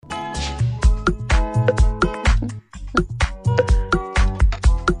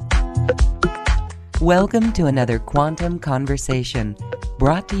Welcome to another Quantum Conversation,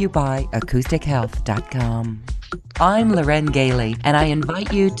 brought to you by AcousticHealth.com. I'm Loren Gailey, and I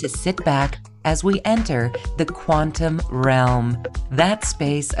invite you to sit back as we enter the quantum realm, that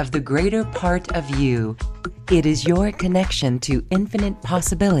space of the greater part of you. It is your connection to infinite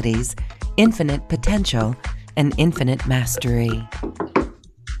possibilities, infinite potential, and infinite mastery.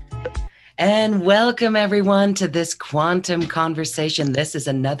 And welcome everyone to this quantum conversation. This is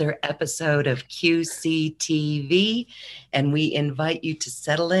another episode of QCTV, and we invite you to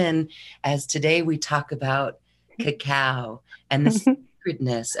settle in as today we talk about cacao and the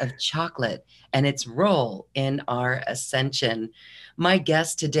sacredness of chocolate and its role in our ascension. My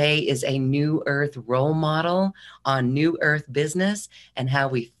guest today is a New Earth role model on New Earth business and how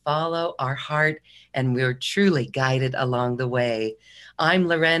we follow our heart, and we're truly guided along the way. I'm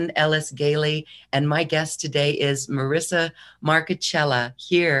Loren Ellis Gailey, and my guest today is Marissa Marcachella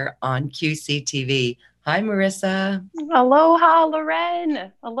here on QCTV. Hi, Marissa. Aloha,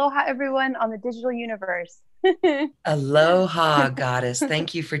 Loren. Aloha, everyone on the digital universe. Aloha, goddess.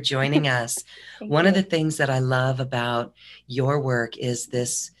 Thank you for joining us. One of the things that I love about your work is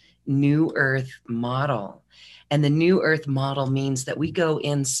this New Earth model. And the New Earth model means that we go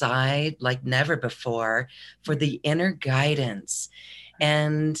inside like never before for the inner guidance.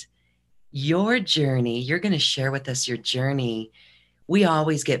 And your journey, you're going to share with us your journey. We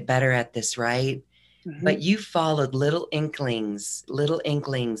always get better at this, right? Mm-hmm. But you followed little inklings.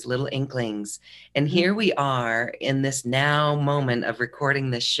 And here we are in this now moment of recording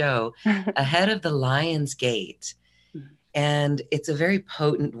this show ahead of the Lion's Gate. And it's a very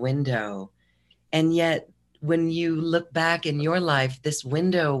potent window. And yet, when you look back in your life, this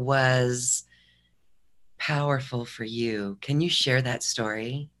window was powerful for you. Can you share that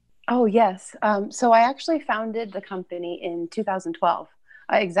story? Oh, yes. So I actually founded the company in 2012,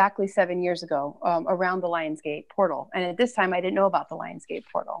 exactly 7 years ago, around the Lionsgate portal. And at this time, I didn't know about the Lionsgate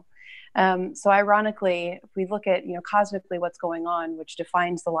portal. So ironically, if we look at, cosmically what's going on, which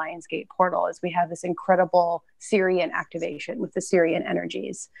defines the Lionsgate portal, is we have this incredible Sirian activation with the Sirian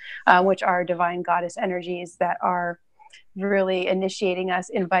energies, which are divine goddess energies that are really initiating us,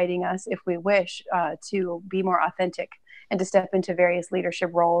 inviting us, if we wish, to be more authentic and to step into various leadership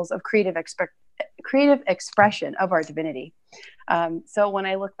roles of creative expression of our divinity. So when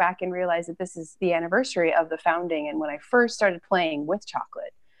I look back and realize that this is the anniversary of the founding, and when I first started playing with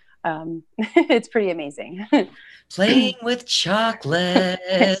chocolate, it's pretty amazing. Playing with chocolate.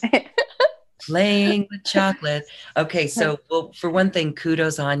 Playing with chocolate. Okay, so well, for one thing,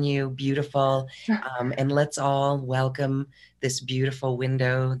 kudos on you, beautiful. And let's all welcome this beautiful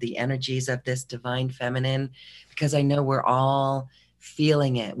window, the energies of this divine feminine, because I know we're all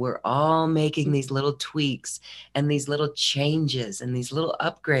feeling it. We're all making these little tweaks and these little changes and these little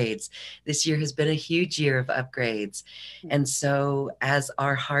upgrades. This year has been a huge year of upgrades. And so as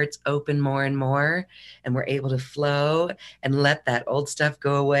our hearts open more and more and we're able to flow and let that old stuff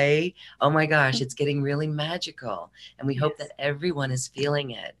go away, oh my gosh, it's getting really magical. And we hope that everyone is feeling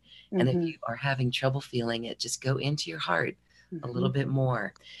it. And if you are having trouble feeling it, just go into your heart a little bit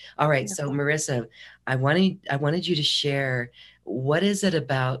more. All right. So Marissa, I wanted you to share, what is it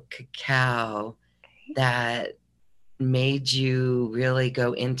about cacao that made you really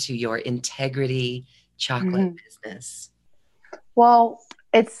go into your integrity chocolate business? Well,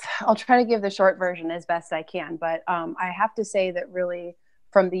 I'll try to give the short version as best I can, but I have to say that really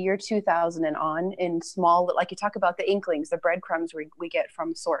from the year 2000 and on, in small, like you talk about the inklings, the breadcrumbs we get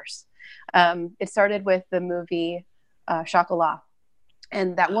from source. It started with the movie Chocolat.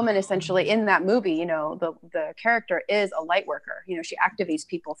 And that woman essentially in that movie, the character is a light worker. She activates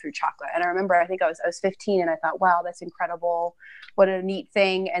people through chocolate. And I remember, I think I was 15 and I thought, wow, that's incredible. What a neat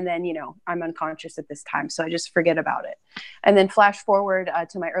thing. And then, I'm unconscious at this time. So I just forget about it. And then flash forward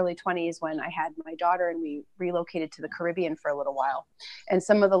to my early 20s when I had my daughter and we relocated to the Caribbean for a little while. And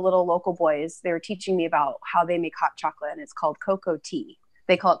some of the little local boys, they were teaching me about how they make hot chocolate, and it's called cocoa tea.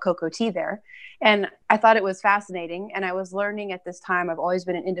 They call it cocoa tea there. And I thought it was fascinating. And I was learning at this time, I've always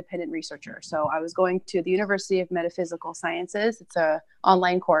been an independent researcher. So I was going to the University of Metaphysical Sciences. It's an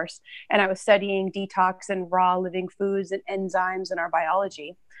online course. And I was studying detox and raw living foods and enzymes in our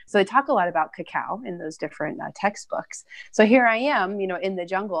biology. So they talk a lot about cacao in those different textbooks. So here I am, in the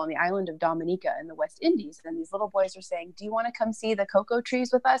jungle on the island of Dominica in the West Indies. And these little boys are saying, do you want to come see the cocoa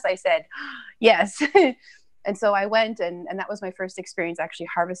trees with us? I said, yes. And so I went, and that was my first experience actually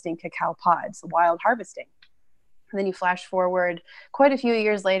harvesting cacao pods, wild harvesting. And then you flash forward quite a few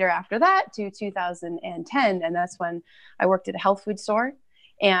years later after that to 2010. And that's when I worked at a health food store.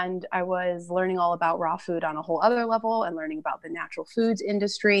 And I was learning all about raw food on a whole other level, and learning about the natural foods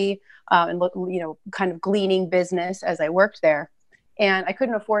industry, and kind of gleaning business as I worked there. And I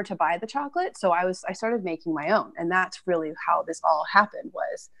couldn't afford to buy the chocolate, so I started making my own, and that's really how this all happened.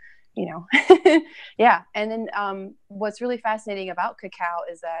 Was, yeah. And then what's really fascinating about cacao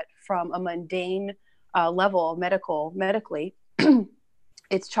is that from a mundane level, medically,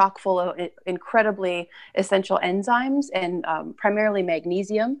 it's chock full of incredibly essential enzymes, and primarily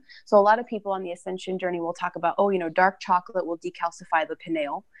magnesium. So a lot of people on the ascension journey will talk about, dark chocolate will decalcify the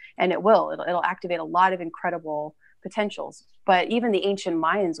pineal, and it'll activate a lot of incredible potentials. But even the ancient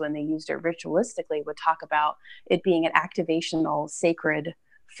Mayans, when they used it ritualistically, would talk about it being an activational sacred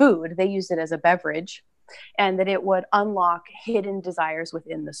food. They used it as a beverage, and that it would unlock hidden desires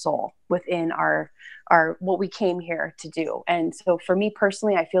within the soul, within our what we came here to do. And so for me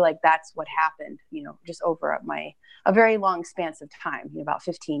personally, I feel like that's what happened, just over a very long span of time, about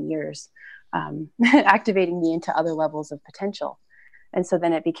 15 years, activating me into other levels of potential. And so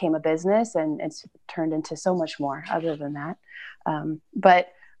then it became a business, and it's turned into so much more other than that. But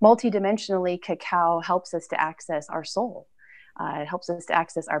multidimensionally, cacao helps us to access our soul. It helps us to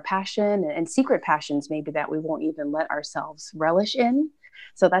access our passion and secret passions, maybe that we won't even let ourselves relish in.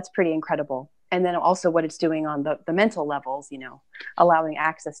 So that's pretty incredible. And then also what it's doing on the mental levels, allowing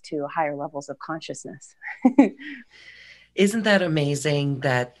access to higher levels of consciousness. Isn't that amazing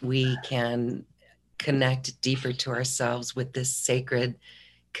that we can connect deeper to ourselves with this sacred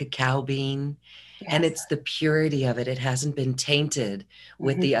cacao bean? Yes. And it's the purity of it. It hasn't been tainted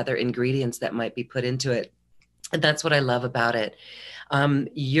with the other ingredients that might be put into it. And that's what I love about it.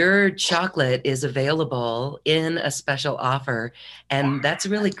 Your chocolate is available in a special offer, and that's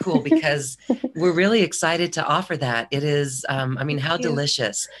really cool because we're really excited to offer that. It is, how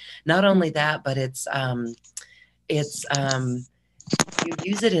delicious. Not only that, but it's you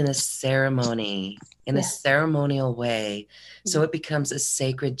use it in a ceremony, in a ceremonial way. So it becomes a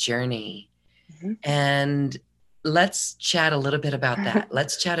sacred journey. And let's chat a little bit about that.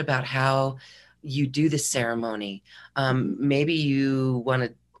 Let's chat about how you do the ceremony. Maybe you want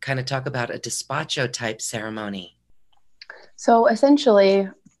to kind of talk about a despacho type ceremony. So essentially,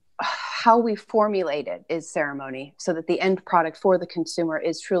 how we formulate it is ceremony, so that the end product for the consumer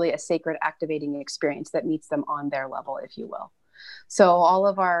is truly a sacred activating experience that meets them on their level, if you will. So all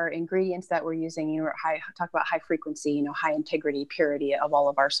of our ingredients that we're using, talk about high frequency, high integrity, purity of all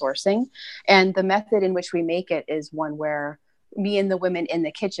of our sourcing. And the method in which we make it is one where me and the women in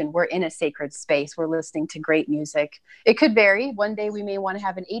the kitchen, we're in a sacred space. We're listening to great music. It could vary. One day we may want to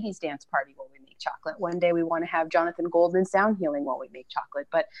have an 80s dance party while we make chocolate. One day we want to have Jonathan Goldman sound healing while we make chocolate.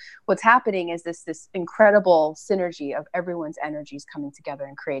 But what's happening is this incredible synergy of everyone's energies coming together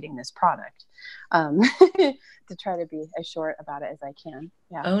and creating this product. To try to be as short about it as I can.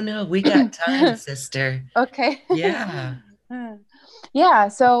 Yeah. Oh no, we got time, sister. Okay. Yeah. Yeah.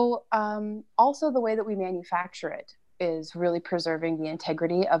 So also the way that we manufacture it is really preserving the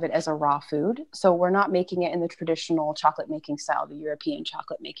integrity of it as a raw food. So we're not making it in the traditional chocolate making style, the European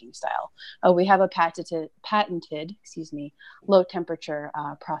chocolate making style. We have a patented, low temperature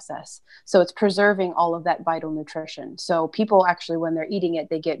process. So it's preserving all of that vital nutrition. So people actually, when they're eating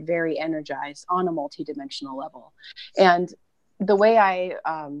it, they get very energized on a multidimensional level. And the way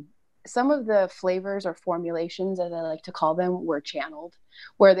some of the flavors or formulations, as I like to call them, were channeled,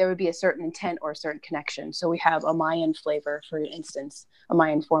 where there would be a certain intent or a certain connection. So we have a Mayan flavor, for instance, a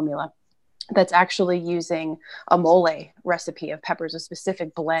Mayan formula that's actually using a mole recipe of peppers, a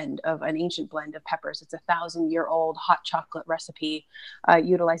specific blend of an ancient blend of peppers. It's 1,000-year-old hot chocolate recipe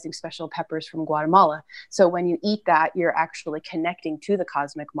utilizing special peppers from Guatemala. So when you eat that, you're actually connecting to the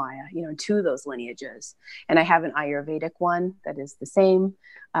cosmic Maya, to those lineages. And I have an Ayurvedic one that is the same.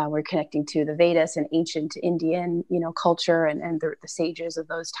 We're connecting to the Vedas and ancient Indian, culture and the sages of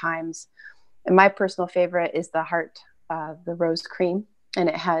those times. And my personal favorite is the rose cream. And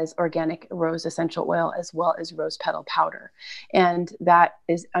it has organic rose essential oil as well as rose petal powder. And that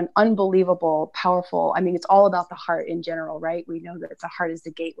is an unbelievable, powerful, it's all about the heart in general, right? We know that the heart is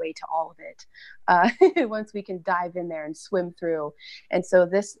the gateway to all of it. Once we can dive in there and swim through. And so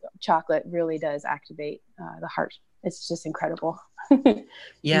this chocolate really does activate the heart. It's just incredible.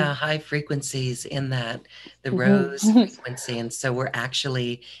 Yeah, high frequencies in that, the rose frequency. And so we're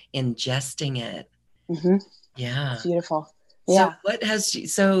actually ingesting it. Yeah. It's beautiful. Yeah.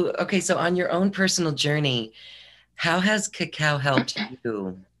 So so on your own personal journey, how has cacao helped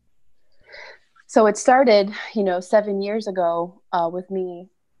you? So it started, 7 years ago with me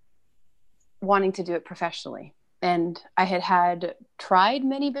wanting to do it professionally. And I had tried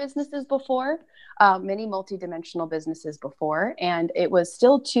many businesses before, many multidimensional businesses before, and it was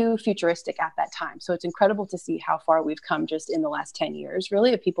still too futuristic at that time. So it's incredible to see how far we've come just in the last 10 years,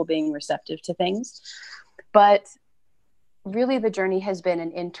 really, of people being receptive to things. But really, the journey has been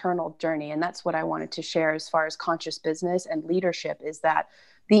an internal journey. And that's what I wanted to share as far as conscious business and leadership, is that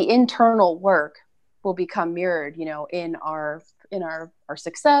the internal work will become mirrored, in our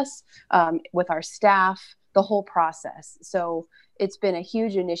success, with our staff, the whole process. So it's been a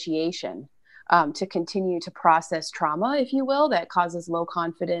huge initiation to continue to process trauma, if you will, that causes low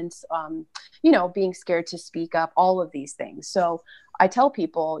confidence, being scared to speak up, all of these things. So I tell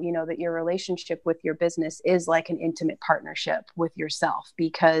people, that your relationship with your business is like an intimate partnership with yourself,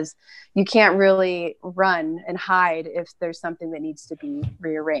 because you can't really run and hide if there's something that needs to be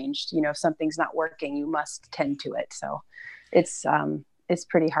rearranged. If something's not working, you must tend to it. So it's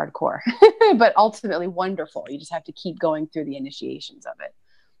pretty hardcore, but ultimately wonderful. You just have to keep going through the initiations of it.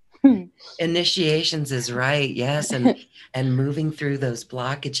 Initiations is right. Yes. And moving through those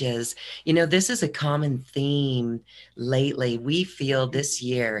blockages, this is a common theme lately. We feel this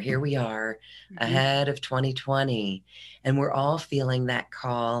year, here we are ahead of 2020, and we're all feeling that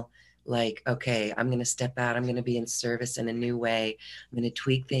call, like, okay, I'm going to step out. I'm going to be in service in a new way. I'm going to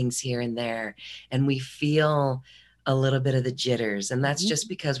tweak things here and there. And we feel a little bit of the jitters, and that's just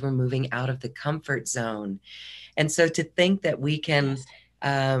because we're moving out of the comfort zone. And so to think that we can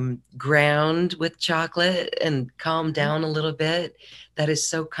ground with chocolate and calm down a little bit, that is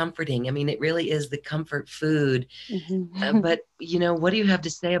so comforting. I mean, it really is the comfort food. But what do you have to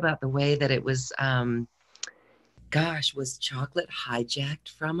say about the way that it was, was chocolate hijacked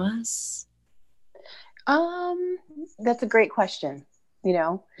from us? That's a great question.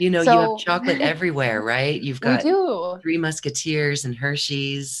 You have chocolate everywhere, right? You've got we do. Three Musketeers and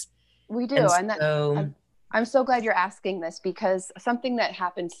Hershey's. We do. And I'm so glad you're asking this, because something that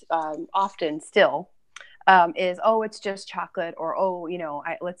happens often still is, it's just chocolate, or,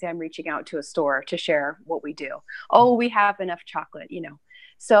 let's say I'm reaching out to a store to share what we do. We have enough chocolate,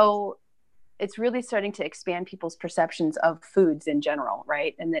 So it's really starting to expand people's perceptions of foods in general,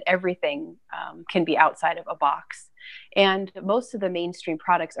 right? And that everything can be outside of a box. And most of the mainstream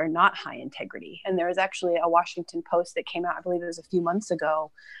products are not high integrity. And there was actually a Washington Post that came out, I believe it was a few months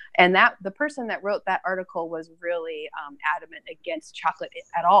ago. And that the person that wrote that article was really adamant against chocolate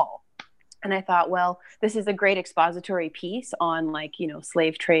at all. And I thought, well, this is a great expository piece on,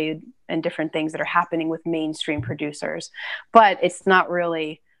 slave trade and different things that are happening with mainstream producers. But it's not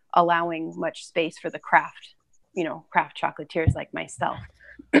really allowing much space for the craft chocolatiers like myself.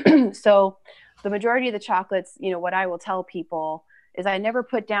 So the majority of the chocolates, what I will tell people is I never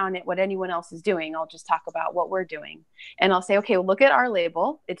put down what anyone else is doing. I'll just talk about what we're doing. And I'll say, okay, well, look at our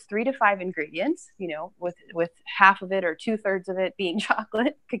label. It's 3 to 5 ingredients, with half of it or 2/3 of it being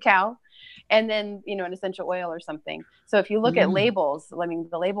chocolate, cacao, and then, an essential oil or something. So if you look at labels,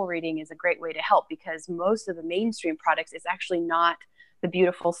 the label reading is a great way to help, because most of the mainstream products is actually not the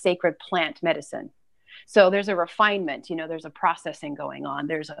beautiful sacred plant medicine. So there's a refinement, there's a processing going on.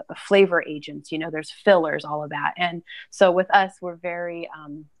 There's a flavor agents, there's fillers, all of that. And so with us, we're very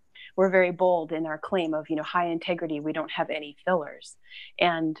bold in our claim of, high integrity. We don't have any fillers.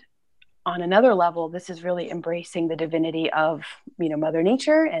 And on another level, this is really embracing the divinity of, Mother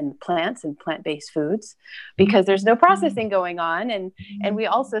Nature and plants and plant-based foods, because there's no processing going on. And we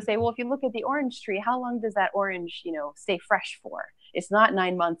also say, well, if you look at the orange tree, how long does that orange, stay fresh for? It's not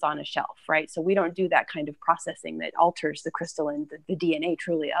 9 months on a shelf, right? So we don't do that kind of processing that alters the crystalline, the DNA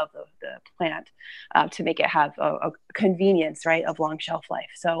truly of the plant to make it have a convenience, right, of long shelf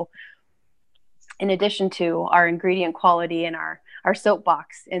life. So in addition to our ingredient quality and our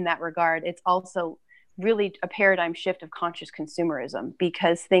soapbox in that regard, it's also really a paradigm shift of conscious consumerism,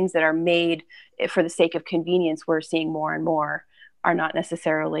 because things that are made for the sake of convenience, we're seeing more and more, are not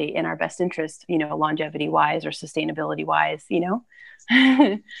necessarily in our best interest, longevity wise or sustainability wise, Yeah.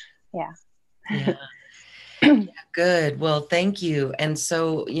 Yeah, good. Well, thank you. And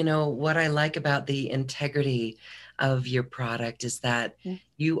so, what I like about the integrity of your product is that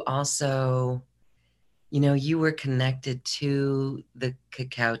you also, you were connected to the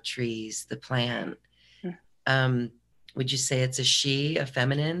cacao trees, the plant. Would you say it's a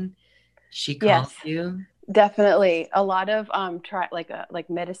feminine? She called you? Definitely. A lot of like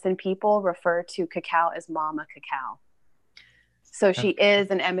medicine people refer to cacao as Mama Cacao. So she is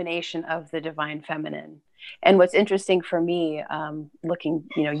an emanation of the divine feminine. And what's interesting for me, looking,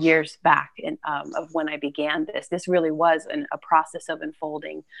 years back of when I began this really was a process of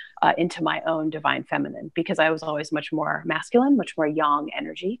unfolding into my own divine feminine, because I was always much more masculine, much more yang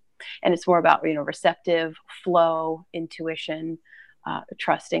energy. And it's more about, receptive flow, intuition,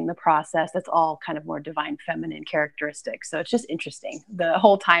 trusting the process. That's all kind of more divine feminine characteristics. So it's just interesting, the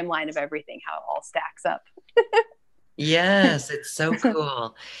whole timeline of everything, how it all stacks up. Yes, it's so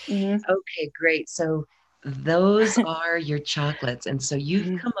cool. Mm-hmm. Okay, great. So those are your chocolates. And so you've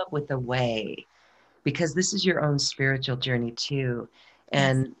Mm-hmm. come up with a way, because this is your own spiritual journey too. Yes.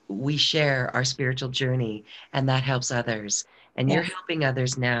 And we share our spiritual journey, and that helps others. And you're Yes. helping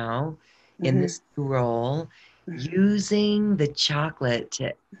others now in Mm-hmm. this new role Mm-hmm. using the chocolate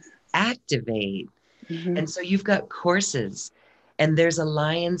to activate. Mm-hmm. And so you've got courses, and there's a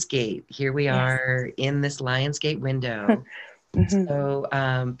Lionsgate. Here we Yes. are in this Lionsgate window. Mm-hmm.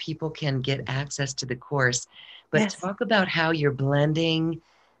 So people can get access to the course. But Yes. talk about how you're blending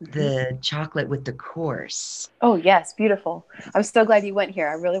Mm-hmm. the chocolate with the course. Oh, yes. Beautiful. I'm so glad you went here.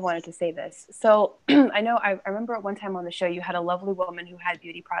 I really wanted to say this. So I know I remember at one time on the show, you had a lovely woman who had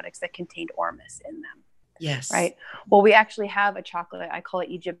beauty products that contained ormus in them. Yes. Right. Well, we actually have a chocolate, I call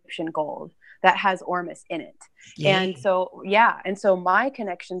it Egyptian gold, that has ormus in it. Yay. And so, yeah. And so my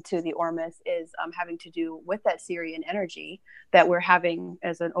connection to the ormus is having to do with that Syrian energy that we're having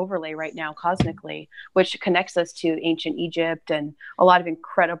as an overlay right now cosmically, which connects us to ancient Egypt and a lot of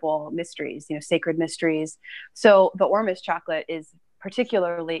incredible mysteries, sacred mysteries. So the ormus chocolate is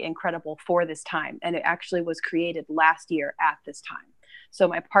particularly incredible for this time. And it actually was created last year at this time. So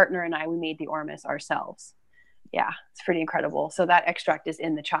my partner and I, we made the ormus ourselves. Yeah, it's pretty incredible. So that extract is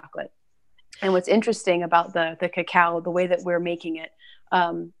in the chocolate. And what's interesting about the cacao, the way that we're making it,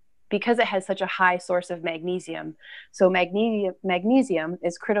 because it has such a high source of magnesium. So magnesium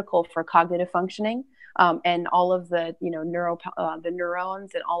is critical for cognitive functioning, and all of the the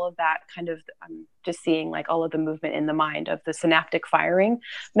neurons and all of that kind of. Just seeing like all of the movement in the mind of the synaptic firing.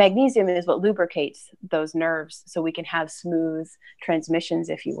 Magnesium is what lubricates those nerves, so we can have smooth transmissions,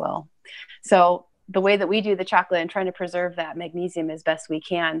 if you will. So the way that we do the chocolate and trying to preserve that magnesium as best we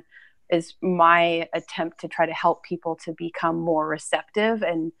can is my attempt to try to help people to become more receptive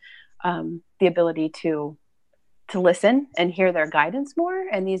and the ability to listen and hear their guidance more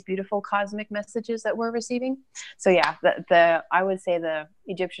and these beautiful cosmic messages that we're receiving. So yeah, I would say the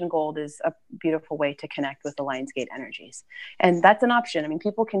Egyptian gold is a beautiful way to connect with the Lionsgate energies. And that's an option. I mean,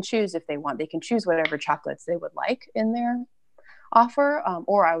 people can choose if they want. They can choose whatever chocolates they would like in their offer,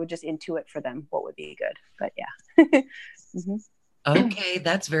 or I would just intuit for them what would be good. But yeah. Mm-hmm. Okay,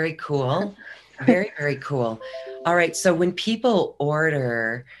 that's very cool. Very, very cool. All right, so when people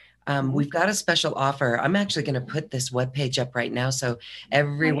order, we've got a special offer. I'm actually going to put this webpage up right now so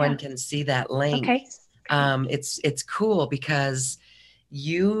everyone can see that link. Okay. It's cool because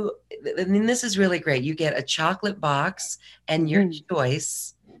I mean, this is really great. You get a chocolate box and your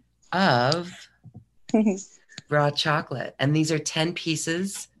choice of raw chocolate. And these are 10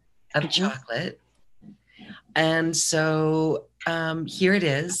 pieces of chocolate. And so here it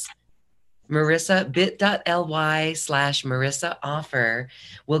is. Marissa, bit.ly/Marissa offer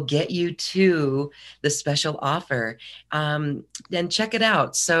will get you to the special offer. And check it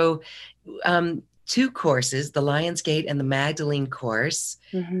out. So 2 courses, the Lionsgate and the Magdalene course.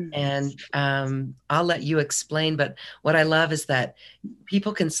 And I'll let you explain. But what I love is that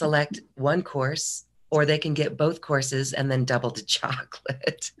people can select one course or they can get both courses and then double the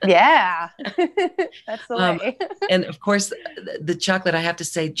chocolate. Yeah, that's the way. And of course, the chocolate, I have to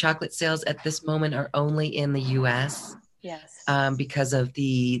say, chocolate sales at this moment are only in the US. Yes. Because of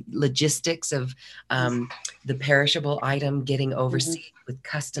the logistics of the perishable item getting overseas with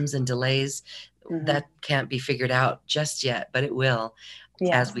customs and delays. That can't be figured out just yet, but it will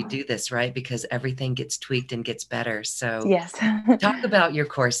as we do this, right? Because everything gets tweaked and gets better. So yes. Talk about your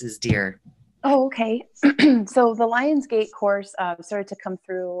courses, dear. Oh, okay. So the Lionsgate course started to come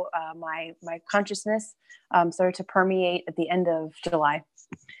through my consciousness, started to permeate at the end of July.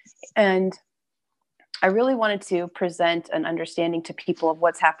 And I really wanted to present an understanding to people of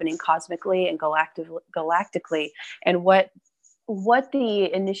what's happening cosmically and galactically, and what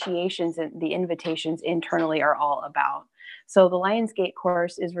the initiations and the invitations internally are all about. So the Lionsgate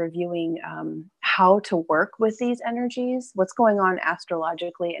course is reviewing how to work with these energies, what's going on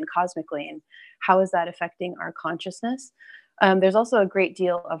astrologically and cosmically, and how is that affecting our consciousness. There's also a great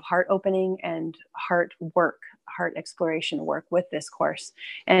deal of heart opening and heart exploration work with this course.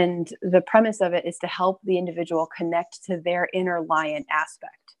 And the premise of it is to help the individual connect to their inner lion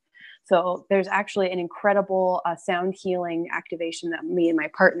aspect. So there's actually an incredible sound healing activation that me and my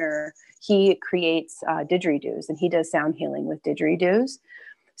partner, he creates didgeridoos, and he does sound healing with didgeridoos.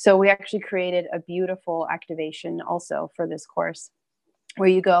 So we actually created a beautiful activation also for this course, where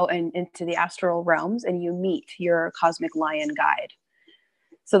you go into the astral realms and you meet your cosmic lion guide.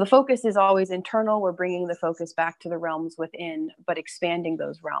 So the focus is always internal. We're bringing the focus back to the realms within, but expanding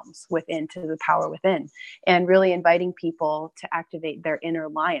those realms within to the power within, and really inviting people to activate their inner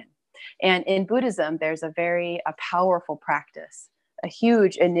lion. And in Buddhism, there's a powerful practice, a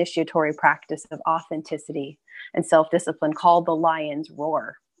huge initiatory practice of authenticity and self-discipline called the lion's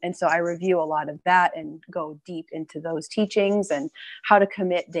roar. And so I review a lot of that and go deep into those teachings and how to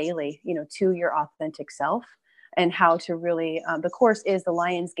commit daily, to your authentic self, and how to really, the course is the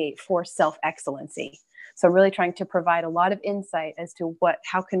Lion's Gate for self-excellency. So I'm really trying to provide a lot of insight as to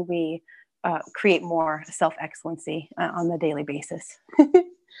how can we create more self-excellency on the daily basis.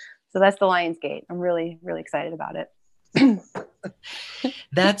 So that's the Lion's Gate. I'm really, really excited about it.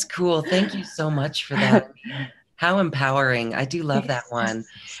 That's cool. Thank you so much for that. How empowering. I do love that one.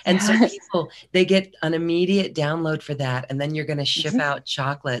 And so people, they get an immediate download for that. And then you're going to ship out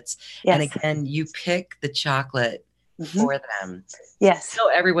chocolates. Yes. And again, you pick the chocolate for them. Yes. So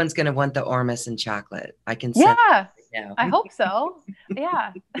everyone's going to want the Ormus chocolate. I can say. Yeah. I hope so.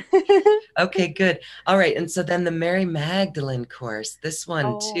 Yeah. Okay, good. All right. And so then the Mary Magdalene course, this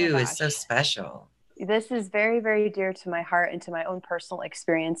one too is so special. This is very, very dear to my heart and to my own personal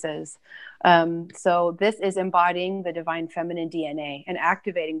experiences. So this is embodying the divine feminine DNA and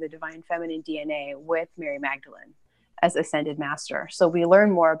activating the divine feminine DNA with Mary Magdalene as ascended master. So we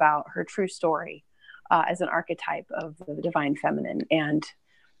learn more about her true story as an archetype of the divine feminine, and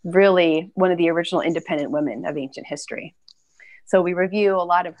really one of the original independent women of ancient history. So we review a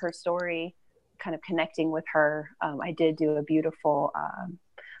lot of her story, kind of connecting with her. I did do a beautiful,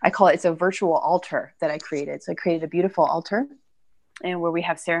 I call it's a virtual altar that I created. So I created a beautiful altar, and where we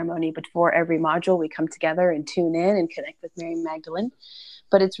have ceremony before every module, we come together and tune in and connect with Mary Magdalene.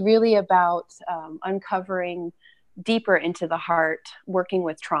 But it's really about uncovering deeper into the heart, working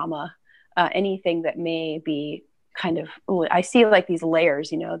with trauma, anything that may be kind of, I see like these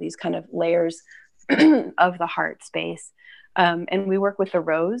layers, these kind of layers of the heart space. And we work with the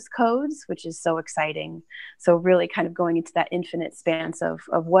rose codes, which is so exciting. So really kind of going into that infinite expanse of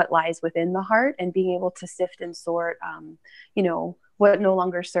what lies within the heart, and being able to sift and sort, what no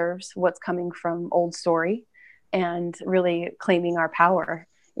longer serves, what's coming from old story, and really claiming our power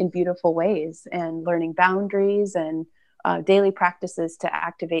in beautiful ways, and learning boundaries and daily practices to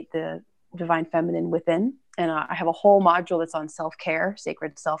activate the divine feminine within. And I have a whole module that's on self-care,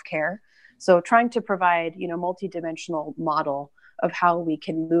 sacred self-care. So trying to provide, multidimensional model of how we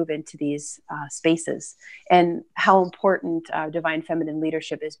can move into these spaces, and how important divine feminine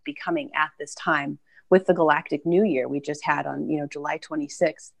leadership is becoming at this time with the Galactic New Year we just had on, July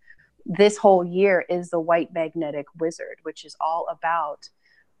 26th. This whole year is the White Magnetic Wizard, which is all about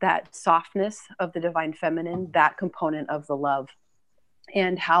that softness of the divine feminine, that component of the love,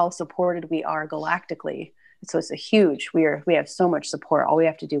 and how supported we are galactically. So it's we have so much support. All we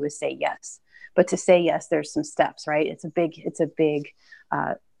have to do is say yes. But to say yes, there's some steps, right? It's a big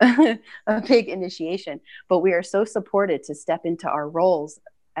a big initiation. But we are so supported to step into our roles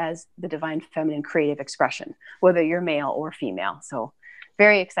as the divine feminine creative expression, whether you're male or female. So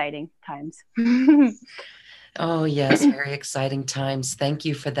very exciting times. Oh, yes. Very exciting times. Thank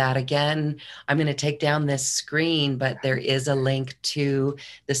you for that. Again, I'm going to take down this screen, but there is a link to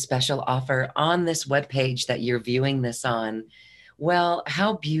the special offer on this webpage that you're viewing this on. Well,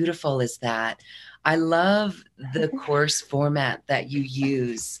 how beautiful is that? I love the course format that you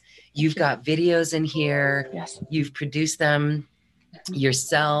use. You've got videos in here. Yes. You've produced them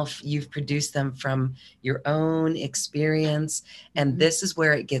yourself. You've produced them from your own experience. And this is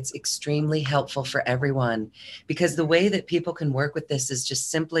where it gets extremely helpful for everyone, because the way that people can work with this is just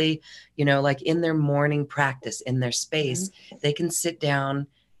simply, like in their morning practice, in their space, they can sit down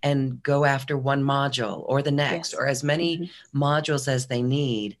and go after one module or the next, or as many modules as they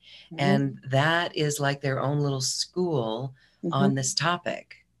need. And that is like their own little school on this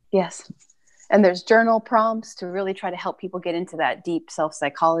topic. Yes. And there's journal prompts to really try to help people get into that deep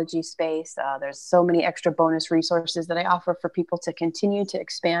self-psychology space. There's so many extra bonus resources that I offer for people to continue to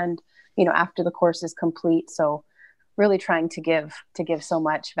expand, after the course is complete. So really trying to give so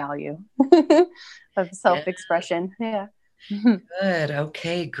much value of self-expression. Yeah. Good.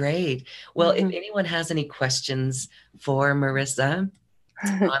 Okay, great. Well, if anyone has any questions for Marissa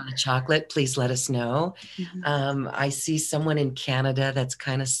on the chocolate, please let us know. I see someone in Canada that's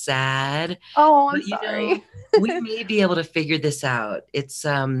kind of sad. Oh, I'm sorry. We may be able to figure this out. It's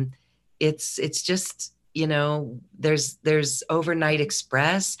just, there's overnight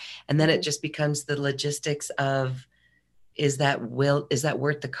express, and then it just becomes the logistics of, is that worth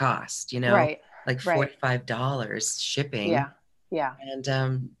the cost? Right. Like $45 shipping. Yeah.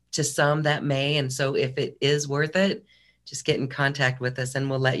 And to some that may. And so if it is worth it, just get in contact with us and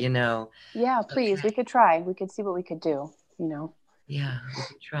we'll let you know. Yeah, please. Okay. We could try. We could see what we could do, you know. Yeah, we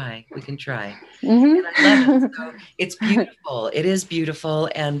can try. We can try. Hmm. And I love it. So it's beautiful. It is beautiful.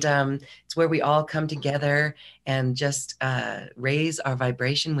 And it's where we all come together and just raise our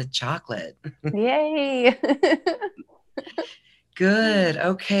vibration with chocolate. Yay. Good.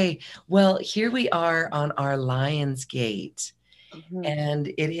 Okay. Well, here we are on our Lion's Gate, Mhm. and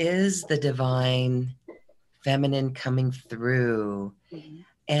it is the divine feminine coming through. Mhm.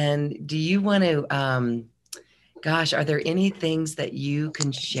 And do you want to, gosh, are there any things that you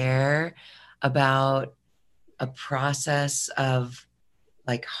can share about a process of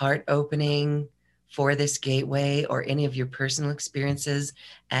like heart opening for this gateway or any of your personal experiences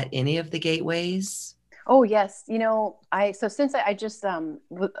at any of the gateways? Oh yes, you know, so since I just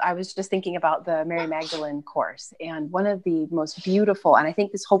I was just thinking about the Mary Magdalene course, and one of the most beautiful, and I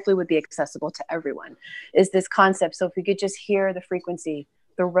think this hopefully would be accessible to everyone, is this concept. So if we could just hear the frequency,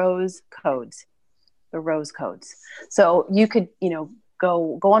 the rose codes, the rose codes. So you could, you know,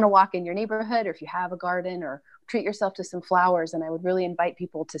 go on a walk in your neighborhood, or if you have a garden, or treat yourself to some flowers. And I would really invite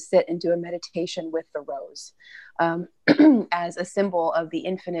people to sit and do a meditation with the rose, um, as a symbol of the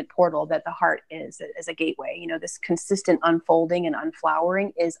infinite portal that the heart is, as a gateway. You know, this consistent unfolding and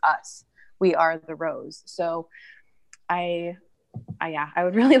unflowering is us. We are the rose. So I yeah, I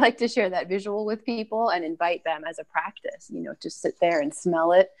would really like to share that visual with people and invite them as a practice, you know, just sit there and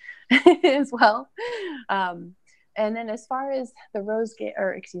smell it as well. And then as far as the rose gate,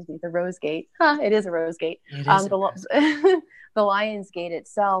 or excuse me, the rose gate, it is a rose gate. It is. The Lion's Gate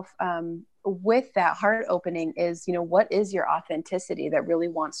itself, with that heart opening is, you know, what is your authenticity that really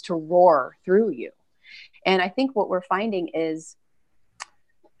wants to roar through you? And I think what we're finding is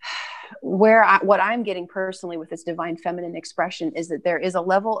what I'm getting personally with this divine feminine expression is that there is a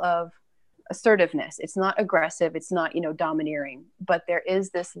level of assertiveness. It's not aggressive. It's not, you know, domineering, but there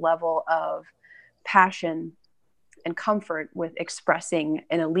is this level of passion and comfort with expressing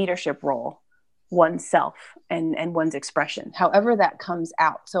in a leadership role oneself and one's expression, however that comes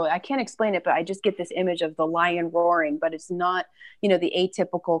out. So I can't explain it, but I just get this image of the lion roaring, but it's not, you know, the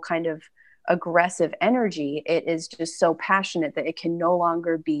atypical kind of aggressive energy. It is just so passionate that it can no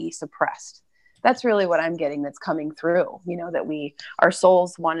longer be suppressed. That's really what I'm getting, that's coming through, you know, that our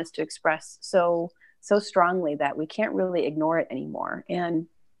souls want us to express so strongly that we can't really ignore it anymore. And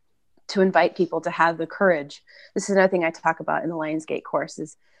to invite people to have the courage. This is another thing I talk about in the Lionsgate course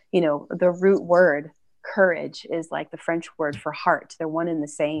is, you know, the root word courage is like the French word for heart. They're one and the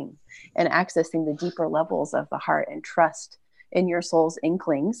same. And accessing the deeper levels of the heart and trust in your soul's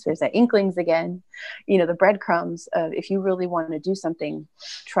inklings. There's that inklings again, you know, the breadcrumbs of, if you really want to do something,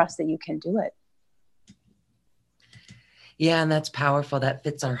 trust that you can do it. Yeah, and that's powerful. That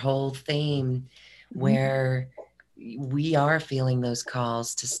fits our whole theme, where we are feeling those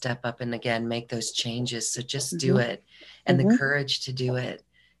calls to step up and again make those changes. So just do it, and the courage to do it.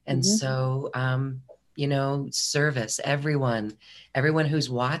 And so you know, service, everyone who's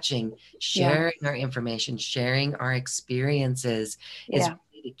watching, sharing our information, sharing our experiences is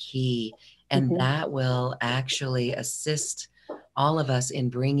really the key. And that will actually assist all of us in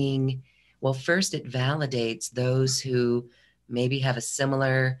bringing, well, first it validates those who maybe have a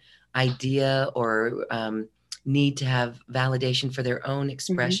similar idea or need to have validation for their own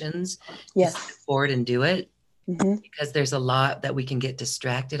expressions to step forward and do it. Because there's a lot that we can get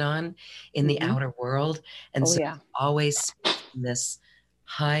distracted on in the outer world. And so always this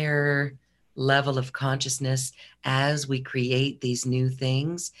higher level of consciousness as we create these new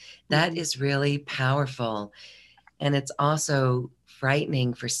things, that is really powerful. And it's also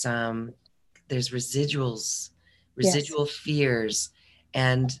frightening for some. There's residual fears.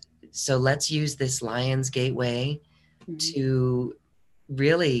 And so let's use this Lion's Gateway to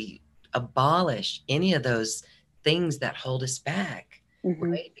really abolish any of those things that hold us back,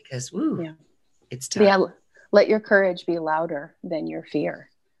 right? Because it's time. Yeah, let your courage be louder than your fear,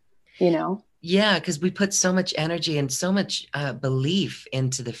 you know? Yeah, because we put so much energy and so much belief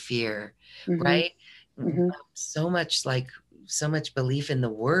into the fear, right? So much belief in the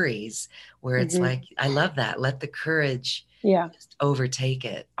worries, where it's like, I love that. Let the courage just overtake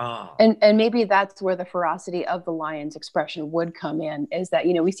it all. And maybe that's where the ferocity of the lion's expression would come in, is that,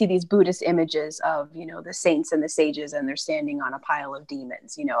 you know, we see these Buddhist images of, you know, the saints and the sages, and they're standing on a pile of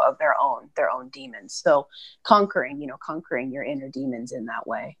demons, you know, of their own demons. So conquering your inner demons in that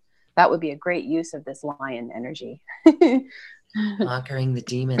way. That would be a great use of this lion energy. Conquering the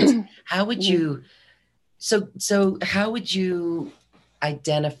demons. How would you, so how would you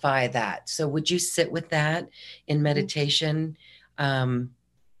identify that? So would you sit with that in meditation?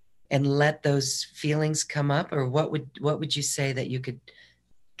 and let those feelings come up? Or what would you say that you could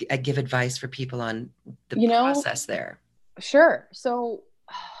give advice for people on the process there? Sure. So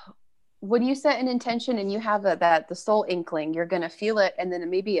when you set an intention and you have that the soul inkling, you're going to feel it. And then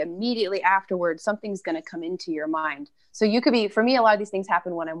maybe immediately afterwards, something's going to come into your mind. So you could be, for me, a lot of these things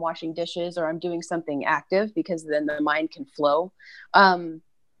happen when I'm washing dishes or I'm doing something active, because then the mind can flow.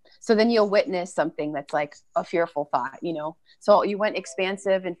 So then you'll witness something that's like a fearful thought, So you went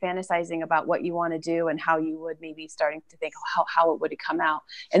expansive and fantasizing about what you want to do and how you would maybe starting to think how it would come out.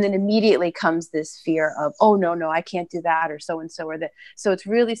 And then immediately comes this fear of, oh, no, I can't do that, or so-and-so, or that. So it's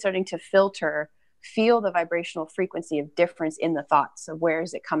really starting to feel the vibrational frequency of difference in the thoughts of where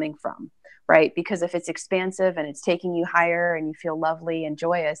is it coming from, right? Because if it's expansive and it's taking you higher and you feel lovely and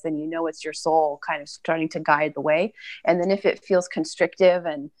joyous, then it's your soul kind of starting to guide the way. And then if it feels constrictive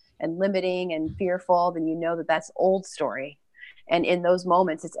and limiting and fearful, then that's old story. And in those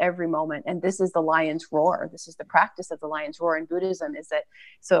moments, it's every moment. And this is the lion's roar. This is the practice of the lion's roar in Buddhism, is that,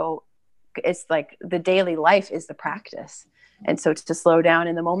 so it's like the daily life is the practice. And so to slow down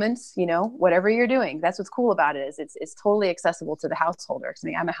in the moments, whatever you're doing, that's what's cool about it, is it's totally accessible to the householder.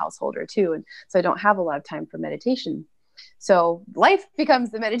 Because I'm a householder too. And so I don't have a lot of time for meditation. So life becomes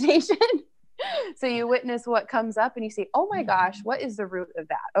the meditation. So you witness what comes up and you say, oh my gosh, what is the root of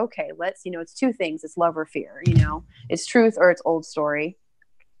that? Okay, let's, it's two things. It's love or fear, it's truth or it's old story.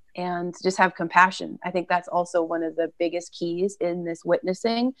 And just have compassion. I think that's also one of the biggest keys in this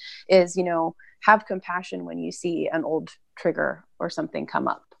witnessing is, have compassion when you see an old trigger or something come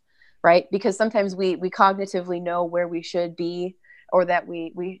up, right? Because sometimes we cognitively know where we should be, or that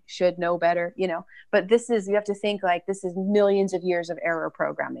we should know better, but you have to think like this is millions of years of error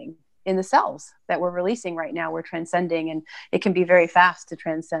programming in the cells that we're releasing right now. We're transcending, and it can be very fast to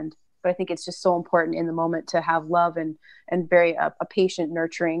transcend. But I think it's just so important in the moment to have love and very a patient,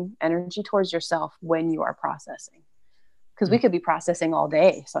 nurturing energy towards yourself when you are processing. Because we could be processing all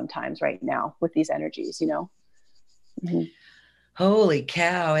day sometimes right now with these energies, Mm-hmm. Holy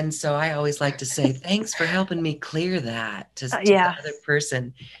cow. And so I always like to say, thanks for helping me clear that to the other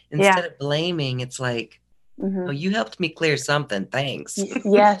person. Instead of blaming, it's like, mm-hmm. Oh, you helped me clear something. Thanks.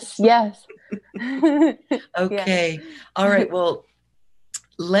 Yes. Okay. Yeah. All right. Well,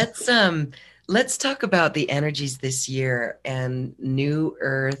 let's talk about the energies this year and New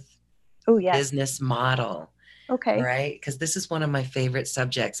Earth business model. Okay. All right. Because this is one of my favorite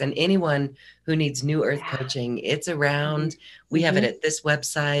subjects. And anyone who needs New Earth coaching, it's around. We have it at this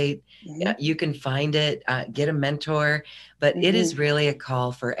website. You can find it, get a mentor. But it is really a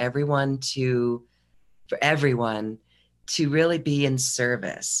call for everyone to really be in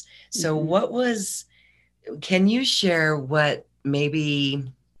service. So can you share what maybe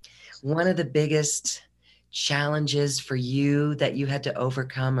one of the biggest challenges for you that you had to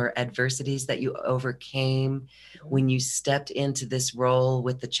overcome, or adversities that you overcame when you stepped into this role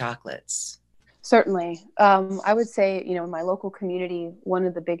with the chocolates? Certainly. I would say, in my local community, one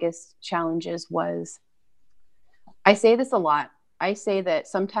of the biggest challenges was, I say this a lot, I say that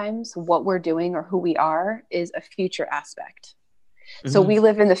sometimes what we're doing or who we are is a future aspect. So we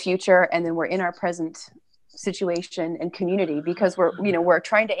live in the future, and then we're in our present situation and community because we're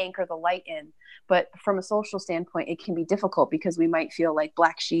trying to anchor the light in. But from a social standpoint, it can be difficult because we might feel like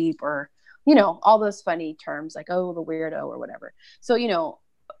black sheep, or, all those funny terms like, oh, the weirdo or whatever. So,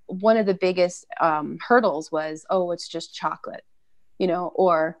 one of the biggest hurdles was, oh, it's just chocolate,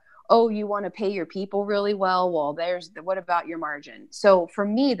 or, oh, you want to pay your people really well. Well, what about your margin? So for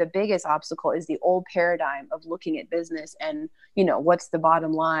me, the biggest obstacle is the old paradigm of looking at business and, what's the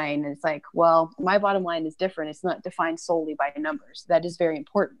bottom line? And it's like, well, my bottom line is different. It's not defined solely by numbers. That is very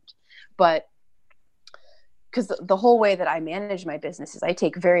important. But because the whole way that I manage my business is I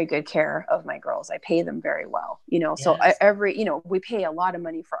take very good care of my girls. I pay them very well, yes. So we pay a lot of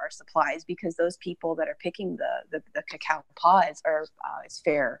money for our supplies because those people that are picking the cacao pods are it's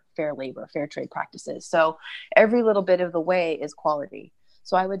fair labor, fair trade practices. So every little bit of the way is quality.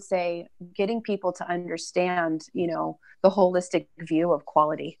 So I would say getting people to understand, the holistic view of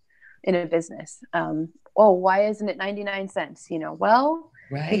quality in a business. Why isn't it 99 cents?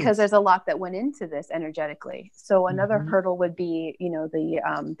 Right. Because there's a lot that went into this energetically. So another hurdle would be,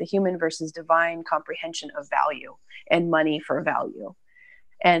 the human versus divine comprehension of value and money for value.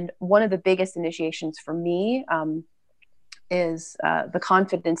 And one of the biggest initiations for me is the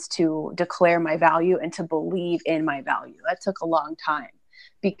confidence to declare my value and to believe in my value. That took a long time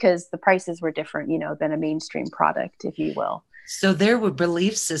because the prices were different, than a mainstream product, if you will. So there were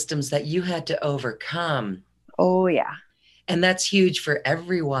belief systems that you had to overcome. Oh, yeah. And that's huge for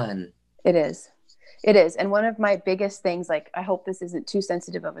everyone. It is. It is. And one of my biggest things, like, I hope this isn't too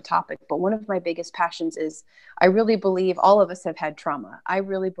sensitive of a topic, but one of my biggest passions is I really believe all of us have had trauma. I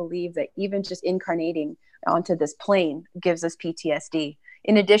really believe that even just incarnating onto this plane gives us PTSD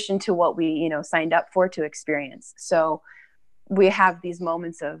in addition to what we, signed up for to experience. So we have these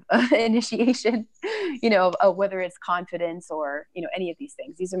moments of initiation, of whether it's confidence or, any of these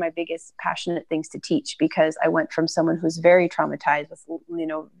things. These are my biggest passionate things to teach, because I went from someone who's very traumatized with,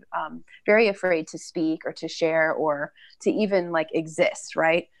 very afraid to speak or to share or to even like exist,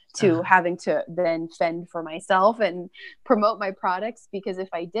 right? To having to then fend for myself and promote my products, because if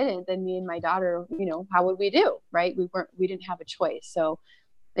I didn't, then me and my daughter, how would we do? Right? We didn't have a choice. So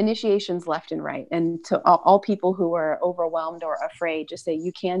initiations left and right. And to all people who are overwhelmed or afraid, just say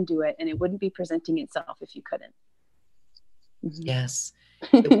you can do it, and it wouldn't be presenting itself if you couldn't. Mm-hmm. Yes.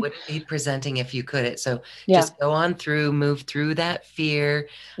 It wouldn't be presenting if you couldn't. So just go on through, move through that fear,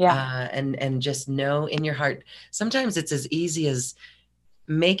 and just know in your heart. Sometimes it's as easy as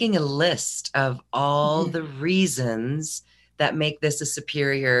making a list of all the reasons that make this a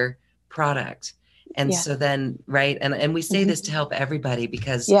superior product. And so then, right. And we say this to help everybody,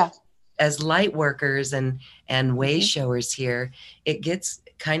 because as light workers and way showers here, it gets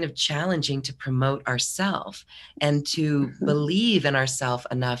kind of challenging to promote ourselves and to believe in ourselves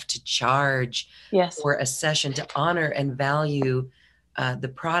enough to charge for a session, to honor and value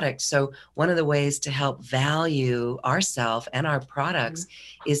the product. So one of the ways to help value ourselves and our products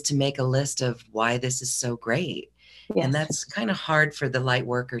is to make a list of why this is so great. And that's kind of hard for the light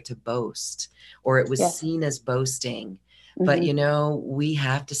worker to boast, or it was seen as boasting. But, we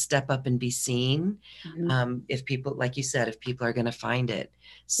have to step up and be seen. If people, like you said, if people are going to find it.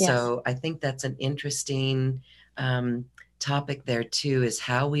 So I think that's an interesting topic there too, is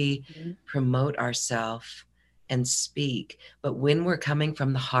how we promote ourselves and speak. But when we're coming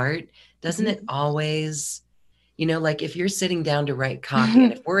from the heart, doesn't it always, like if you're sitting down to write copy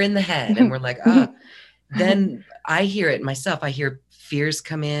and if we're in the head and we're like, then I hear it myself. I hear fears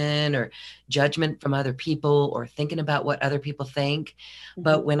come in, or judgment from other people, or thinking about what other people think.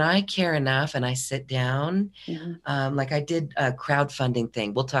 But when I care enough and I sit down, like I did a crowdfunding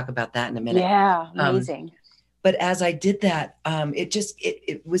thing. We'll talk about that in a minute. Yeah, amazing. But as I did that,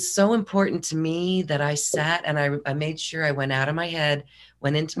 it was so important to me that I sat and I made sure I went out of my head,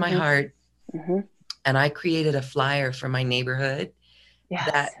 went into my heart, and I created a flyer for my neighborhood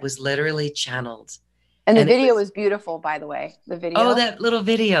that was literally channeled. And the video was beautiful, by the way. The video. Oh, that little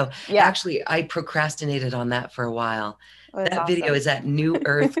video. Yeah. Actually, I procrastinated on that for a while. That video is at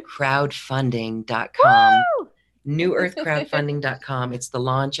newearthcrowdfunding.com. Newearthcrowdfunding.com. It's the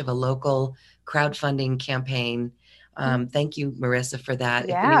launch of a local crowdfunding campaign. Thank you, Marissa, for that.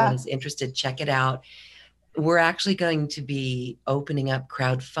 If anyone is interested, check it out. We're actually going to be opening up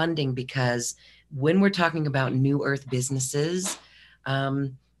crowdfunding, because when we're talking about New Earth businesses,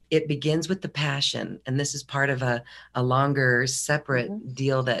 it begins with the passion. And this is part of a longer separate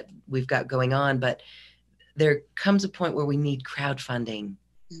deal that we've got going on. But there comes a point where we need crowdfunding.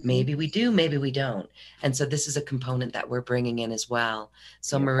 Maybe we do, maybe we don't. And so this is a component that we're bringing in as well.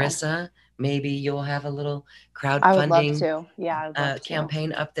 So Marissa, maybe you'll have a little crowdfunding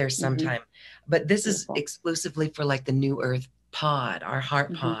campaign up there sometime. But this is exclusively for like the New Earth pod, our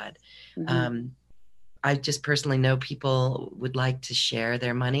heart pod. I just personally know people would like to share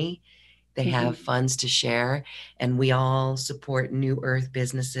their money. They have funds to share, and we all support New Earth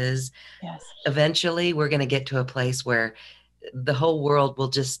businesses. Yes. Eventually, we're going to get to a place where the whole world will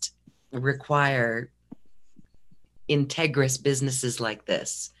just require integrous businesses like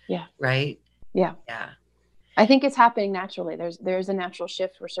this. Yeah. Right? Yeah. Yeah. I think it's happening naturally. There's a natural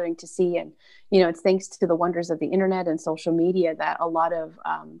shift we're starting to see. And, it's thanks to the wonders of the internet and social media that a lot of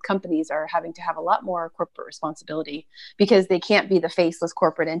companies are having to have a lot more corporate responsibility, because they can't be the faceless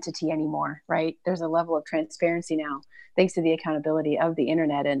corporate entity anymore, right? There's a level of transparency now, thanks to the accountability of the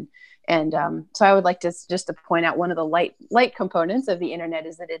internet. And so I would like to just to point out one of the light components of the internet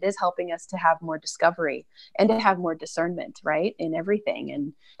is that it is helping us to have more discovery and to have more discernment, right, in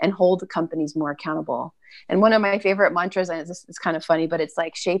everything, and hold the companies more accountable. And one of my favorite mantras, and it's kind of funny, but it's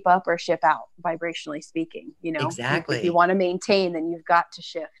like shape up or ship out, vibrationally speaking. Exactly. If you want to maintain, then you've got to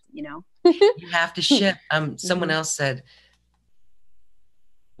shift. You have to shift. Someone else said,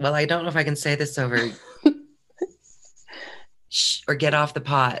 well, I don't know if I can say this over. Or get off the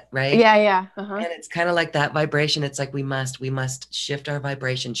pot, right? Yeah. And it's kind of like that vibration. It's like we must shift our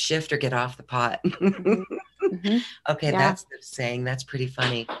vibration, shift or get off the pot. Okay, that's the saying. That's pretty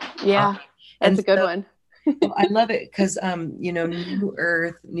funny. Yeah, that's a good one. Well, I love it because New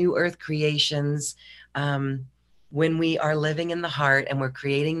Earth Creations. when we are living in the heart and we're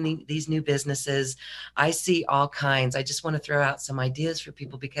creating these new businesses, I see all kinds. I just want to throw out some ideas for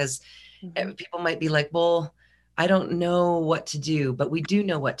people because people might be like, well, I don't know what to do, but we do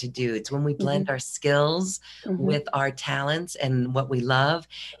know what to do. It's when we blend our skills with our talents and what we love.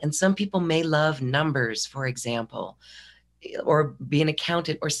 And some people may love numbers, for example, or be an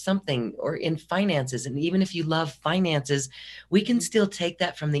accountant or something, or in finances. And even if you love finances, we can still take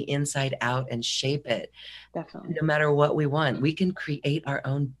that from the inside out and shape it. Definitely. No matter what we want, we can create our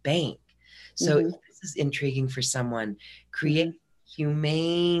own bank. So if this is intriguing for someone, create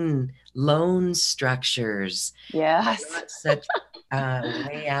humane loan structures. Yes. Not such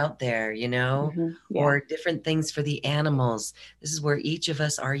way out there, you know, Yeah. or different things for the animals. This is where each of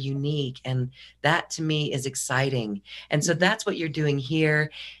us are unique. And that to me is exciting. And so that's what you're doing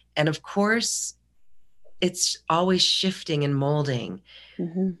here. And of course, it's always shifting and molding.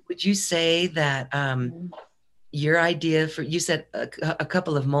 Would you say that your idea for, you said a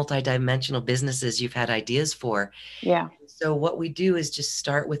couple of multidimensional businesses you've had ideas for. Yeah. So what we do is just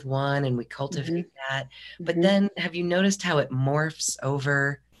start with one and we cultivate that. But then have you noticed how it morphs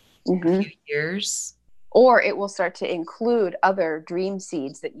over a few years? Or it will start to include other dream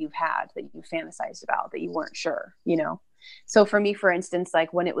seeds that you've had, that you fantasized about, that you weren't sure, you know? So for me, for instance,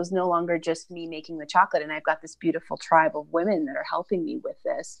 like when it was no longer just me making the chocolate and I've got this beautiful tribe of women that are helping me with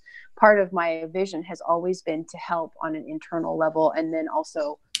this, part of my vision has always been to help on an internal level and then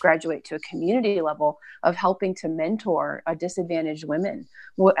also graduate to a community level of helping to mentor disadvantaged women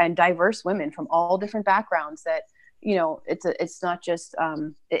and diverse women from all different backgrounds that, you know, it's not just,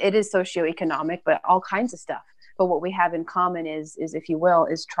 it is socioeconomic, but all kinds of stuff. But what we have in common is, if you will,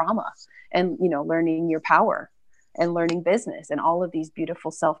 is trauma and, you know, learning your power and learning business and all of these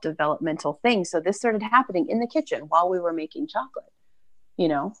beautiful self-developmental things. So this started happening in the kitchen while we were making chocolate, you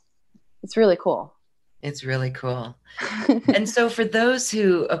know, it's really cool. It's really cool. And so for those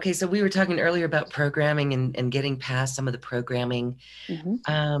who, okay, so we were talking earlier about programming and getting past some of the programming.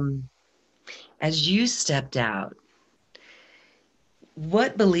 As you stepped out,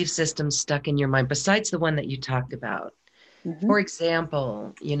 what belief system stuck in your mind besides the one that you talked about? For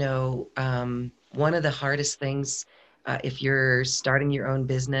example, you know, one of the hardest things, if you're starting your own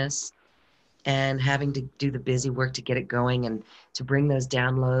business and having to do the busy work to get it going and to bring those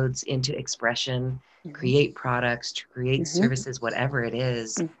downloads into expression, create products, to create services, whatever it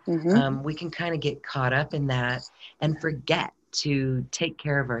is, we can kind of get caught up in that and forget to take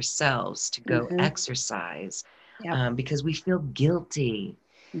care of ourselves, to go exercise, because we feel guilty.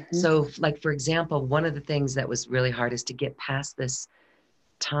 So, like, for example, one of the things that was really hard is to get past this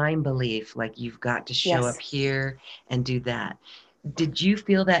time belief, like you've got to show up here and do that. Did you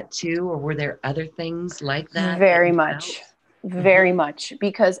feel that too, or were there other things like that? Very much, very much,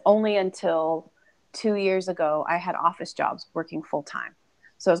 because only until 2 years ago, I had office jobs working full time.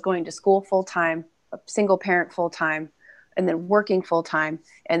 So I was going to school full time, a single parent full time, and then working full time,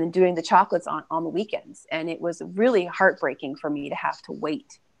 and then doing the chocolates on the weekends. And it was really heartbreaking for me to have to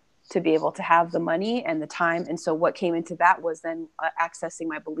wait to be able to have the money and the time. And so what came into that was then accessing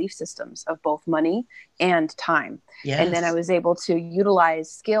my belief systems of both money and time. Yes. And then I was able to utilize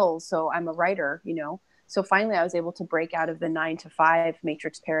skills. So I'm a writer, you know, so finally I was able to break out of the 9-to-5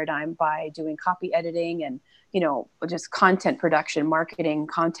 matrix paradigm by doing copy editing and, you know, just content production, marketing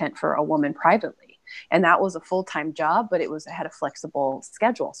content for a woman privately. And that was a full-time job, but I had a flexible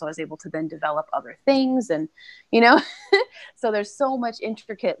schedule. So I was able to then develop other things and, you know, so there's so much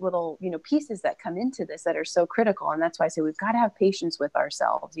intricate little, you know, pieces that come into this that are so critical. And that's why I say we've got to have patience with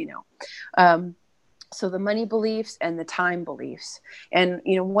ourselves, you know. So the money beliefs and the time beliefs. And,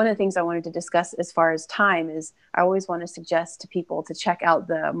 you know, one of the things I wanted to discuss as far as time is I always want to suggest to people to check out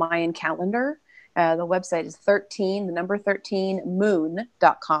the Mayan calendar. The website is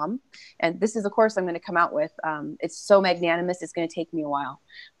 13moon.com. And this is a course I'm going to come out with. It's so magnanimous. It's going to take me a while,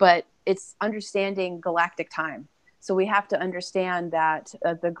 but it's understanding galactic time. So we have to understand that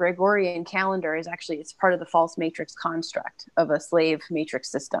the Gregorian calendar is actually, it's part of the false matrix construct of a slave matrix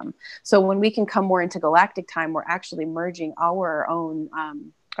system. So when we can come more into galactic time, we're actually merging our own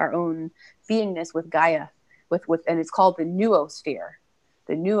beingness with Gaia, and it's called the noosphere.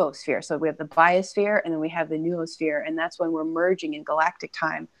 The noosphere. So we have the biosphere and then we have the noosphere. And that's when we're merging in galactic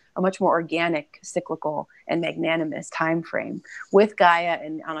time, a much more organic, cyclical, and magnanimous time frame with Gaia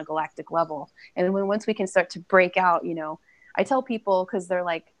and on a galactic level. And once we can start to break out, you know, I tell people, because they're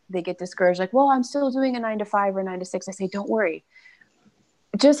like, they get discouraged, like, well, I'm still doing a 9-to-5 or 9-to-6. I say, don't worry.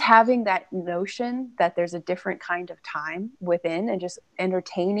 Just having that notion that there's a different kind of time within and just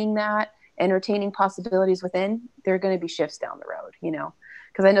entertaining possibilities within, there are going to be shifts down the road, you know.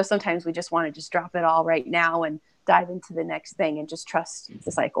 Because I know sometimes we just want to just drop it all right now and dive into the next thing and just trust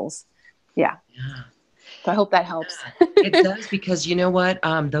the cycles. Yeah. Yeah. So I hope that helps. It does, because you know what?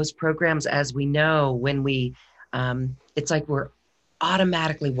 Those programs, as we know, when we, it's like we're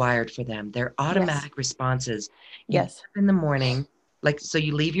automatically wired for them. They're automatic responses. You get Yes. up in the morning, like, so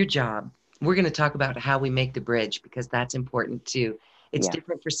you leave your job. We're going to talk about how we make the bridge, because that's important too. It's Yeah.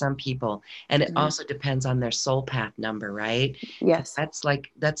 different for some people. And it also depends on their soul path number, right? Yes. That's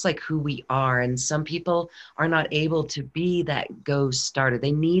like who we are. And some people are not able to be that go starter.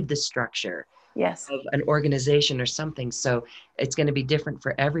 They need the structure Yes. of an organization or something. So it's going to be different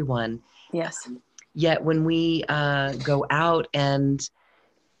for everyone. Yes. Yet when we go out and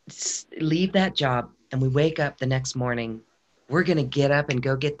leave that job and we wake up the next morning, we're going to get up and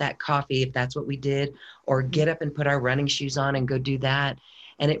go get that coffee if that's what we did, or get up and put our running shoes on and go do that.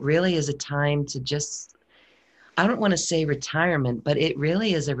 And it really is a time to just, I don't want to say retirement, but it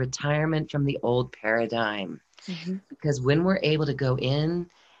really is a retirement from the old paradigm. Because when we're able to go in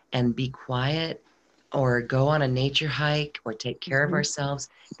and be quiet, or go on a nature hike, or take care of ourselves,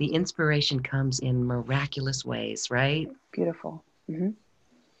 the inspiration comes in miraculous ways, right? Beautiful.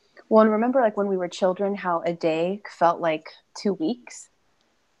 Well, and remember, like when we were children, how a day felt like 2 weeks,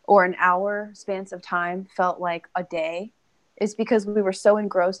 or an hour spans of time felt like a day, is because we were so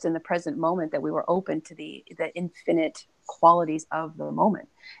engrossed in the present moment that we were open to the infinite qualities of the moment.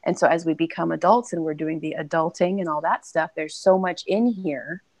 And so as we become adults and we're doing the adulting and all that stuff, there's so much in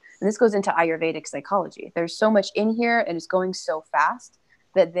here. And this goes into Ayurvedic psychology. There's so much in here, and it's going so fast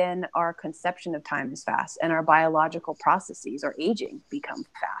that then our conception of time is fast, and our biological processes or aging become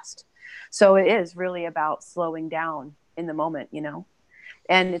fast. So it is really about slowing down in the moment, you know.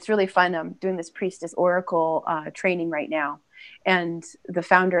 And it's really fun. I'm doing this Priestess Oracle training right now, and the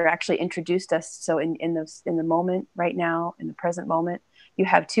founder actually introduced us. So in the moment right now, in the present moment, you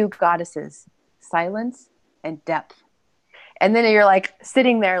have two goddesses, silence and depth. And then you're like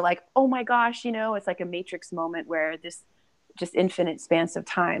sitting there like, oh my gosh, you know, it's like a matrix moment where this just infinite spans of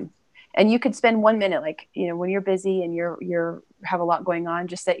time. And you could spend 1 minute, like, you know, when you're busy and you're have a lot going on,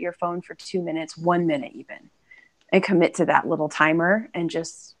 just set your phone for 2 minutes, 1 minute even, and commit to that little timer, and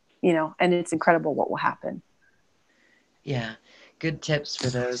just, you know, and it's incredible what will happen. Yeah. Good tips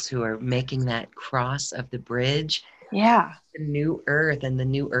for those who are making that cross of the bridge. Yeah. The new earth and the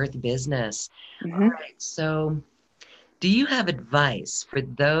new earth business. All right. So do you have advice for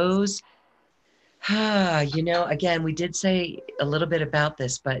those? You know, again, we did say a little bit about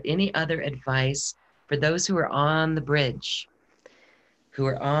this, but any other advice for those who are on the bridge? Who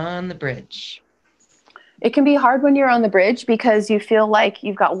are on the bridge? It can be hard when you're on the bridge because you feel like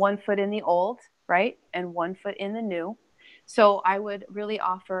you've got 1 foot in the old, right? And 1 foot in the new. So I would really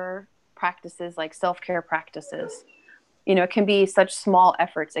offer practices like self-care practices. You know, it can be such small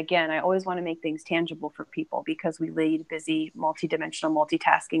efforts. Again, I always want to make things tangible for people because we lead busy, multidimensional,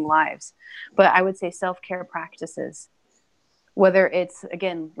 multitasking lives. But I would say self-care practices, whether it's,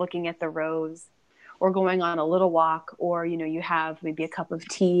 again, looking at the rose, or going on a little walk, or, you know, you have maybe a cup of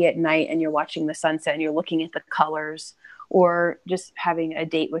tea at night and you're watching the sunset and you're looking at the colors, or just having a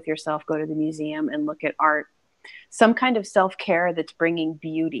date with yourself, go to the museum and look at art. Some kind of self-care that's bringing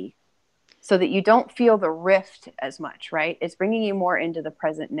beauty, so that you don't feel the rift as much, right? It's bringing you more into the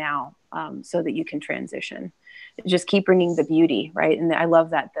present now, so that you can transition. Just keep bringing the beauty, right? And I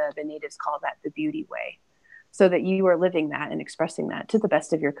love that the natives call that the beauty way, so that you are living that and expressing that to the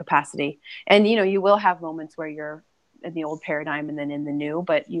best of your capacity. And, you know, you will have moments where you're in the old paradigm and then in the new,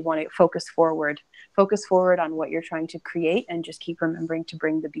 but you want to focus forward on what you're trying to create, and just keep remembering to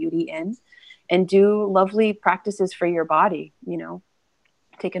bring the beauty in, and do lovely practices for your body. You know,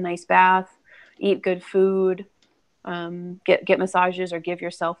 take a nice bath, eat good food, get massages, or give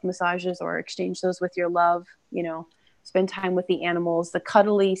yourself massages, or exchange those with your love. You know, spend time with the animals, the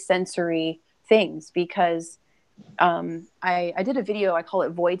cuddly sensory things, because I did a video, I call it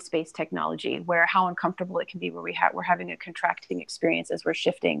void space technology, where how uncomfortable it can be, where we're having a contracting experience as we're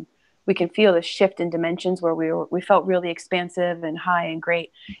shifting. We can feel the shift in dimensions where we felt really expansive and high and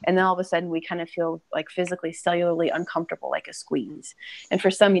great. And then all of a sudden we kind of feel like physically, cellularly uncomfortable, like a squeeze. And for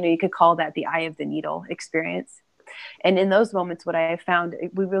some, you know, you could call that the eye of the needle experience. And in those moments, what I have found,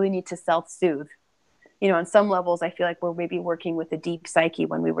 we really need to self-soothe. You know, on some levels, I feel like we're maybe working with the deep psyche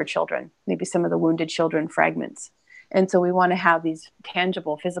when we were children, maybe some of the wounded children fragments. And so we want to have these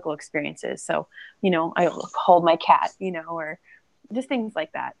tangible physical experiences. So, you know, I hold my cat, you know, or just things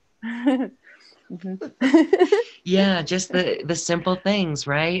like that. Yeah, just the simple things,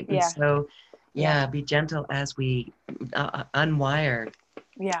 right? And Yeah. so, yeah, be gentle as we unwire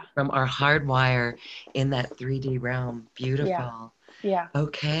Yeah. from our hardwire in that 3D realm. Beautiful. Yeah. Yeah.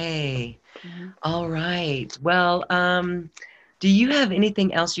 Okay. Mhm. All right. Well, do you have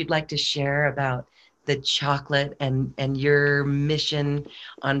anything else you'd like to share about the chocolate and your mission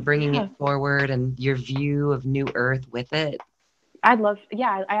on bringing Yeah. it forward and your view of New Earth with it? I'd love,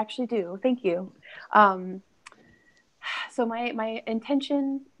 yeah, I actually do. Thank you. Um, so my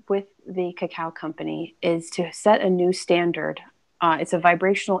intention with the cacao company is to set a new standard. It's a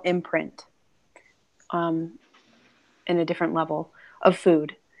vibrational imprint um, in a different level of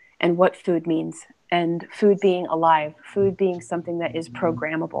food and what food means, and food being alive, food being something that is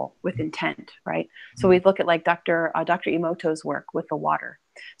programmable with intent, right? So we look at like Dr. Emoto's work with the water.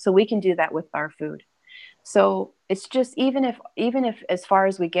 So we can do that with our food. So it's just even if as far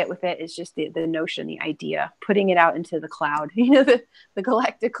as we get with it is just the notion, the idea, putting it out into the cloud, the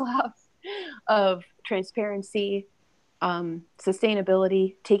galactic cloud of transparency,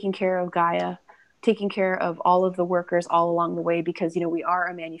 sustainability, taking care of Gaia, taking care of all of the workers all along the way, because we are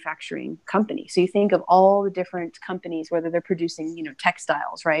a manufacturing company. So you think of all the different companies, whether they're producing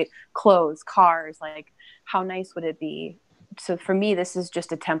textiles, right, clothes, cars, like how nice would it be. So for me, this is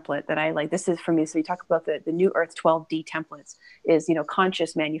just a template that I like. This is for me. So we talk about the New Earth 12D templates is,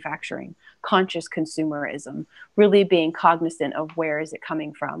 conscious manufacturing, conscious consumerism, really being cognizant of where is it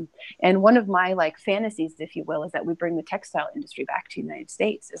coming from. And one of my like fantasies, if you will, is that we bring the textile industry back to the United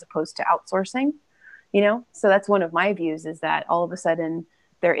States as opposed to outsourcing. So that's one of my views, is that all of a sudden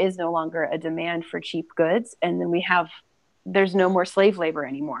there is no longer a demand for cheap goods, and then there's no more slave labor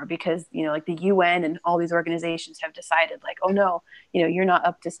anymore, because like the UN and all these organizations have decided, like, oh no, you're not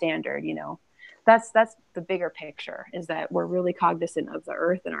up to standard. That's the bigger picture, is that we're really cognizant of the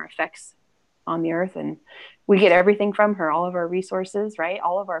earth and our effects on the earth, and we get everything from her, all of our resources, right,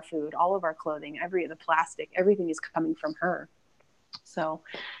 all of our food, all of our clothing, the plastic, everything is coming from her. So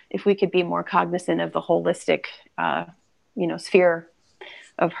if we could be more cognizant of the holistic sphere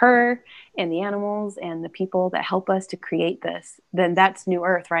of her and the animals and the people that help us to create this, then that's New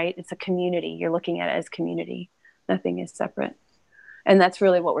Earth, right? It's a community. You're looking at it as community. Nothing is separate. And that's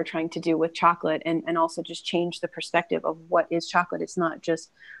really what we're trying to do with chocolate, and also just change the perspective of what is chocolate. It's not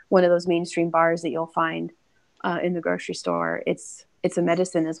just one of those mainstream bars that you'll find in the grocery store. It's a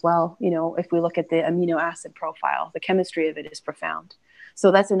medicine as well. If we look at the amino acid profile, the chemistry of it is profound.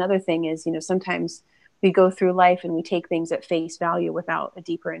 So that's another thing is, sometimes we go through life and we take things at face value without a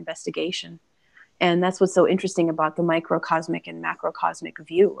deeper investigation. And that's what's so interesting about the microcosmic and macrocosmic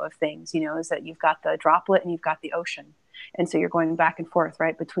view of things, is that you've got the droplet and you've got the ocean. And so you're going back and forth,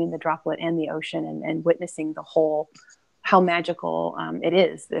 right, between the droplet and the ocean, and witnessing the whole, how magical it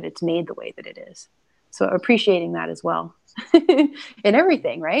is that it's made the way that it is. So appreciating that as well in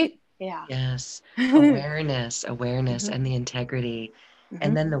everything, right? Yeah. Yes. Mm-hmm. Awareness, and the integrity. And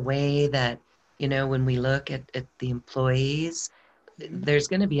Mm-hmm. then the way that, when we look at the employees, Mm-hmm. there's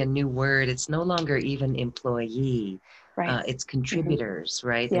going to be a new word. It's no longer even employee. Right. It's Mm-hmm. contributors,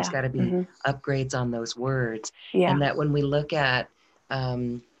 right? There's Yeah. got to be Mm-hmm. upgrades on those words. Yeah. And that when we look at,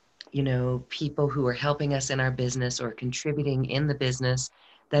 um, people who are helping us in our business or contributing in the business,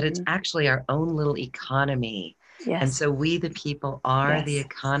 that it's Mm-hmm. actually our own little economy. And Yes. so we, the people, are the Yes.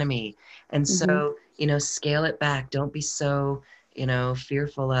 economy. And Mm-hmm. so, scale it back. Don't be so,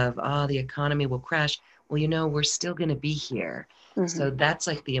 fearful of, the economy will crash. Well, we're still going to be here. Mm-hmm. So that's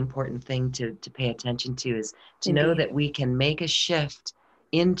like the important thing to pay attention to, is to know Indeed. that we can make a shift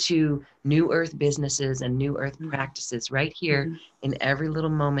into new earth businesses and new earth Mm-hmm. practices right here Mm-hmm. in every little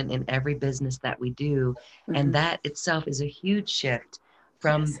moment in every business that we do. And Mm-hmm. that itself is a huge shift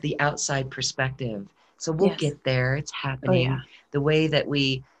from Yes. the outside perspective. So we'll Yes. get there. It's Oh yeah. happening. The way that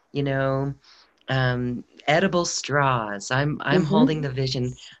we, you know, edible straws. I'm Mm-hmm. holding the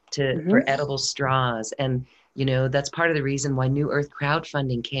vision for Mm-hmm. edible straws, and that's part of the reason why New Earth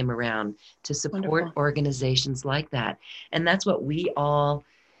crowdfunding came around, to support Wonderful. organizations like that. And that's what we all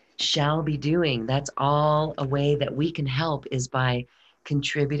shall be doing. That's all a way that we can help, is by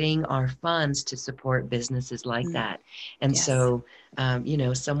contributing our funds to support businesses like Mm. that. And Yes. so,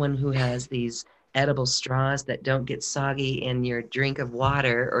 someone who has these edible straws that don't get soggy in your drink of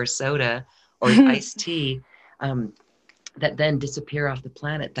water or soda or iced tea, um, that then disappear off the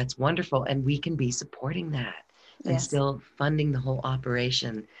planet, that's wonderful. And we can be supporting that and Yes. still funding the whole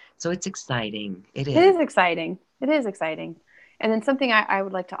operation. So it's exciting. It It is. is exciting. It is exciting. And then something I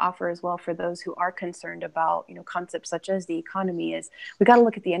would like to offer as well for those who are concerned about, concepts such as the economy, is we got to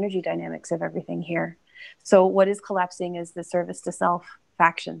look at the energy dynamics of everything here. So what is collapsing is the service to self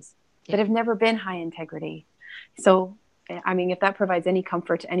factions that Yeah. have never been high integrity. So I mean, if that provides any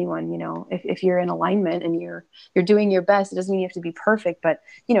comfort to anyone, if you're in alignment and you're doing your best, it doesn't mean you have to be perfect, but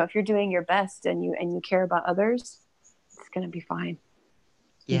if you're doing your best and you care about others, it's going to be fine.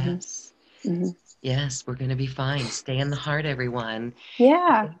 Yes. Mm-hmm. Yes, we're going to be fine. Stay in the heart, everyone.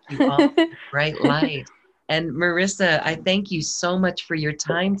 Yeah. Thank you all for the bright light. And Marissa, I thank you so much for your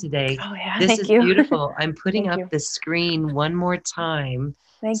time today. Oh yeah, This thank is you. beautiful. I'm putting Thank up you. the screen one more time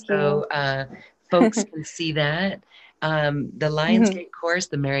Thank so folks can see that. The Lionsgate course,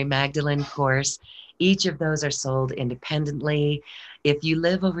 the Mary Magdalene course, each of those are sold independently. If you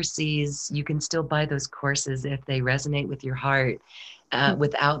live overseas, you can still buy those courses if they resonate with your heart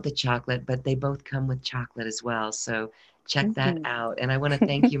without the chocolate, but they both come with chocolate as well. So check that out. And I want to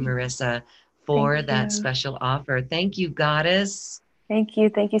thank you, Marissa, for that special offer. Thank you, Goddess. Thank you.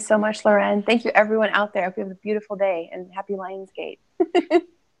 Thank you so much, Loren. Thank you, everyone out there. I hope you have a beautiful day and happy Lionsgate.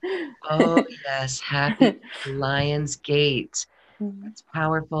 Oh, yes. Happy Lionsgate. It's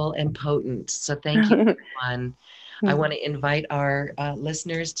powerful and potent. So thank you, everyone. I want to invite our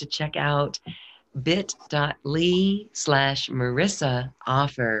listeners to check out bit.ly/Marissa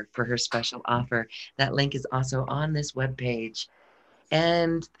offer for her special offer. That link is also on this webpage.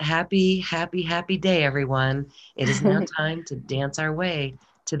 And happy, happy, happy day, everyone. It is now time to dance our way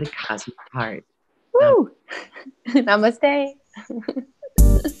to the cosmic heart. Woo! Namaste.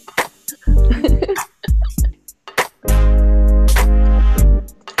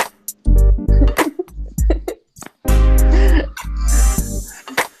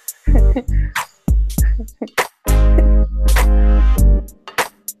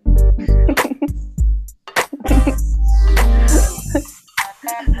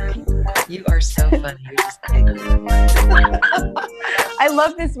 You are so funny. I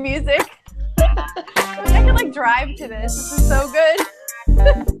love this music. I can like drive to this. This is so good.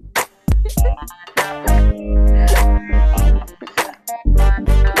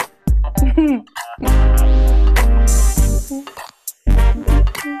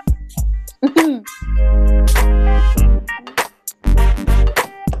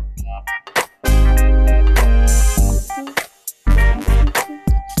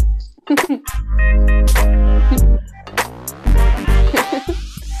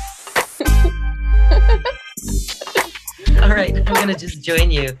 All right, I'm going to just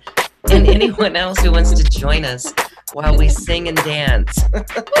join you and anyone else who wants to join us while we sing and dance.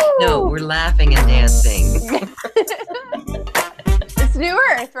 No, we're laughing and dancing. It's New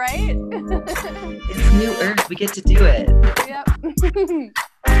Earth, right? It's New Earth. We get to do it. Yep.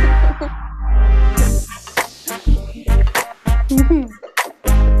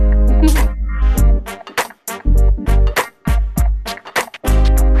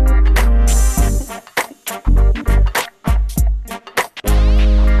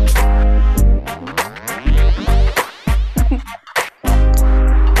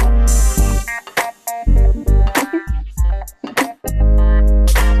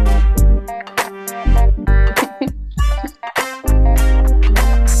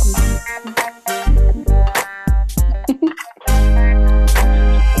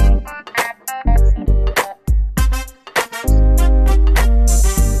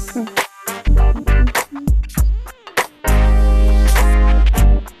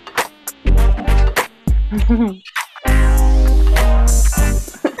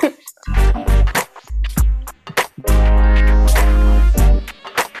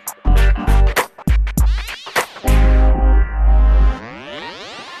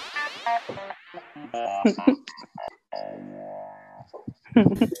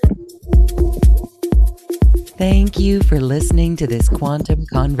 Thank you for listening to this quantum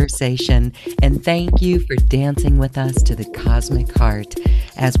conversation, and thank you for dancing with us to the cosmic heart.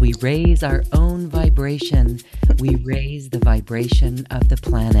 As we raise our own vibration, we raise the vibration of the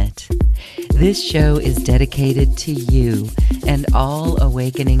planet. This show is dedicated to you and all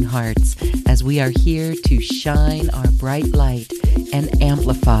awakening hearts, as we are here to shine our bright light and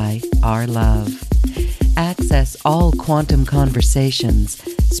amplify our love. Access all quantum conversations,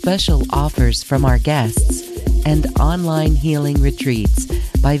 special offers from our guests, and online healing retreats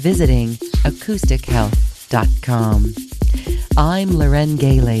by visiting acoustichealth.com. I'm Loren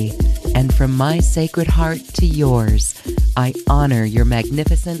Gailey, and from my sacred heart to yours, I honor your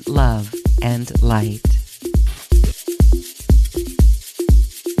magnificent love and light.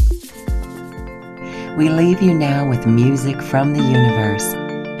 We leave you now with music from the universe.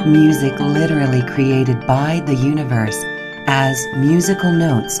 Music literally created by the universe, as musical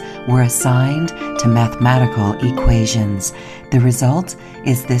notes were assigned to mathematical equations. The result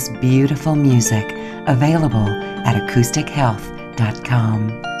is this beautiful music, available at acoustichealth.com.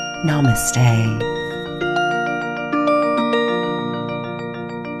 Namaste.